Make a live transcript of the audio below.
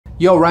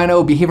Yo,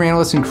 Rhino, behavior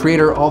analyst and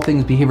creator, all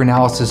things behavior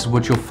analysis is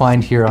what you'll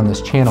find here on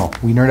this channel.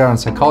 We nerd out on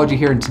psychology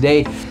here, and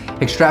today,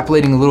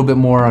 extrapolating a little bit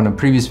more on a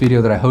previous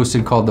video that I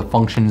hosted called The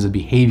Functions of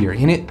Behavior.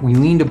 In it, we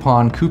leaned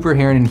upon Cooper,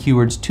 Heron, and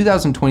Heward's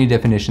 2020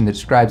 definition that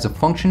describes a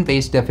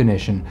function-based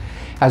definition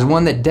as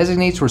one that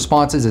designates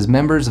responses as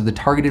members of the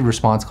targeted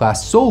response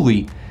class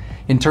solely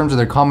in terms of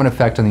their common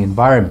effect on the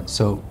environment.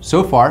 So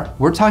far,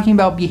 we're talking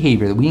about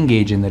behavior that we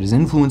engage in that is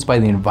influenced by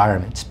the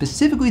environment,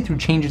 specifically through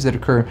changes that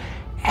occur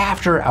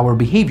after our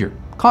behavior,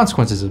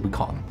 consequences as we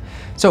call them.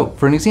 So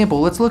for an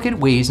example, let's look at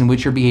ways in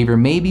which your behavior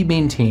may be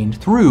maintained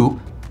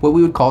through what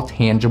we would call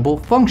tangible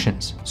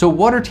functions. So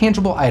what are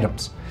tangible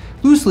items?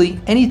 Loosely,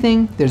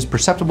 anything that is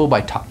perceptible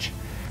by touch.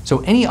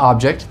 So any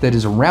object that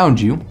is around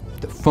you,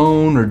 the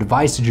phone or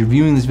device that you're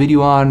viewing this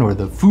video on, or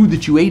the food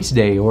that you ate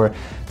today, or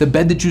the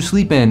bed that you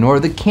sleep in, or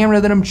the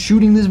camera that I'm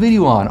shooting this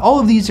video on,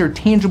 all of these are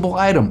tangible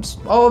items,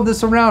 all of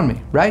this around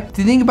me, right? If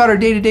you think about our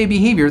day-to-day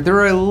behavior, there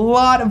are a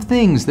lot of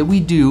things that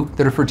we do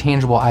that are for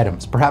tangible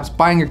items. Perhaps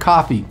buying your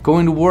coffee,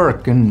 going to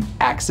work, and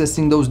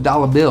accessing those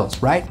dollar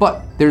bills, right?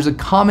 But there's a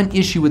common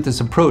issue with this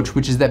approach,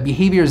 which is that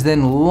behavior is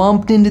then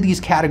lumped into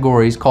these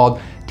categories called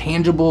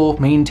tangible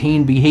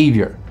maintained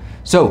behavior.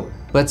 So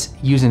let's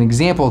use an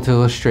example to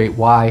illustrate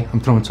why I'm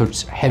throwing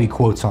such heavy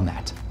quotes on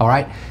that, all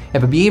right?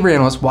 If a behavior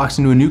analyst walks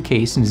into a new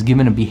case and is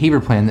given a behavior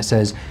plan that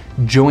says,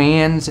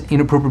 Joanne's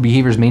inappropriate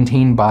behavior is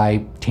maintained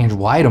by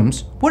tangible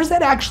items, what does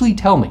that actually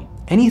tell me?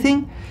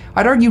 Anything?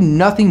 I'd argue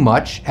nothing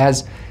much,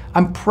 as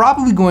I'm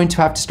probably going to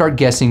have to start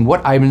guessing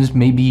what items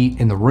may be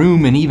in the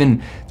room, and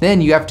even then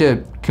you have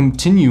to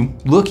continue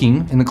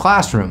looking in the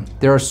classroom.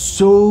 There are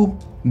so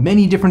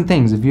many different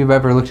things, if you've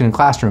ever looked in a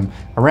classroom,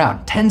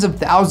 around. Tens of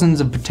thousands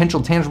of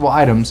potential tangible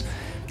items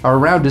are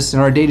around us in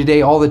our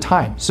day-to-day all the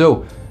time.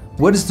 So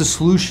what is the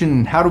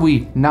solution? How do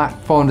we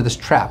not fall into this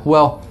trap?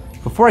 Well,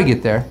 before I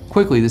get there,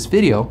 quickly, this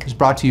video is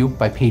brought to you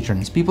by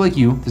patrons, people like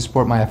you that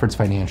support my efforts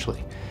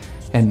financially.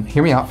 And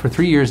hear me out, for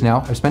 3 years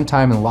now, I've spent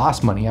time and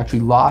lost money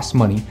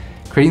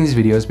creating these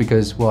videos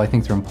because, well, I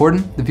think they're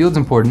important, the field's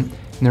important,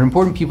 and they're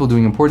important people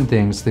doing important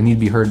things that need to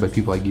be heard by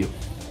people like you.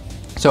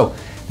 So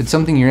if it's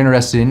something you're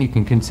interested in, you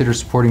can consider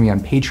supporting me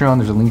on Patreon.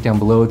 There's a link down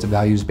below. It's a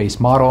values-based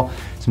model,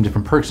 some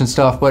different perks and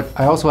stuff, but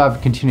I also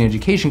have continuing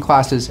education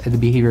classes at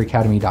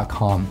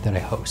thebehavioracademy.com that I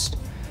host.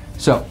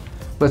 So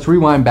let's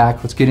rewind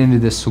back. Let's get into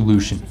this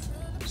solution.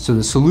 So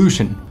the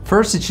solution,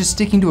 first, it's just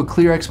sticking to a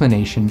clear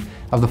explanation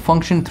of the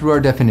function through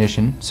our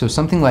definition. So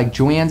something like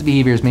Joanne's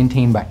behavior is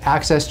maintained by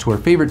access to her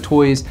favorite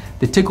toys,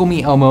 the Tickle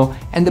Me Elmo,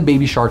 and the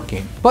Baby Shark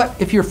game. But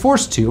if you're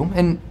forced to,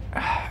 and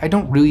I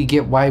don't really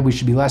get why we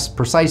should be less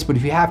precise, but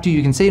if you have to,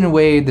 you can say in a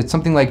way that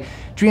something like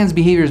Joanne's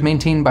behavior is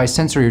maintained by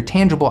sensory or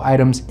tangible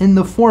items in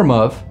the form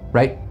of,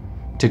 right,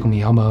 Tickle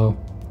Me Elmo,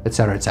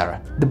 etc.,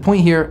 etc. The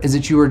point here is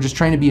that you are just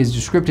trying to be as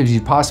descriptive as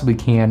you possibly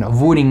can,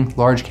 avoiding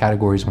large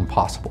categories when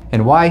possible.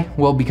 And why?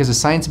 Well, because the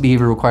science of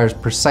behavior requires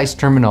precise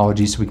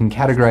terminology so we can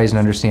categorize and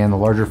understand the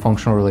larger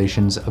functional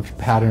relations of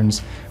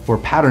patterns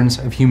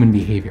of human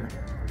behavior.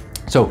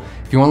 So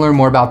if you want to learn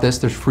more about this,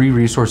 there's free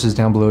resources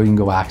down below you can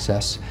go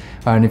access.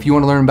 And if you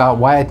want to learn about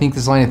why I think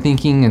this line of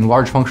thinking in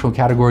large functional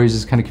categories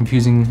is kind of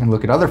confusing and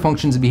look at other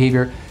functions of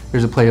behavior,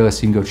 there's a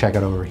playlist you can go check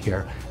out over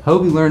here. I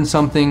hope you learned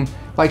something.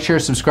 Like, share,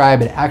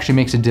 subscribe. It actually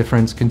makes a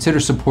difference.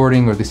 Consider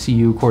supporting or the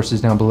CU courses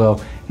down below,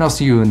 and I'll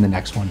see you in the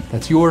next one.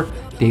 That's your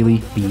Daily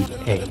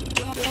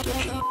BA.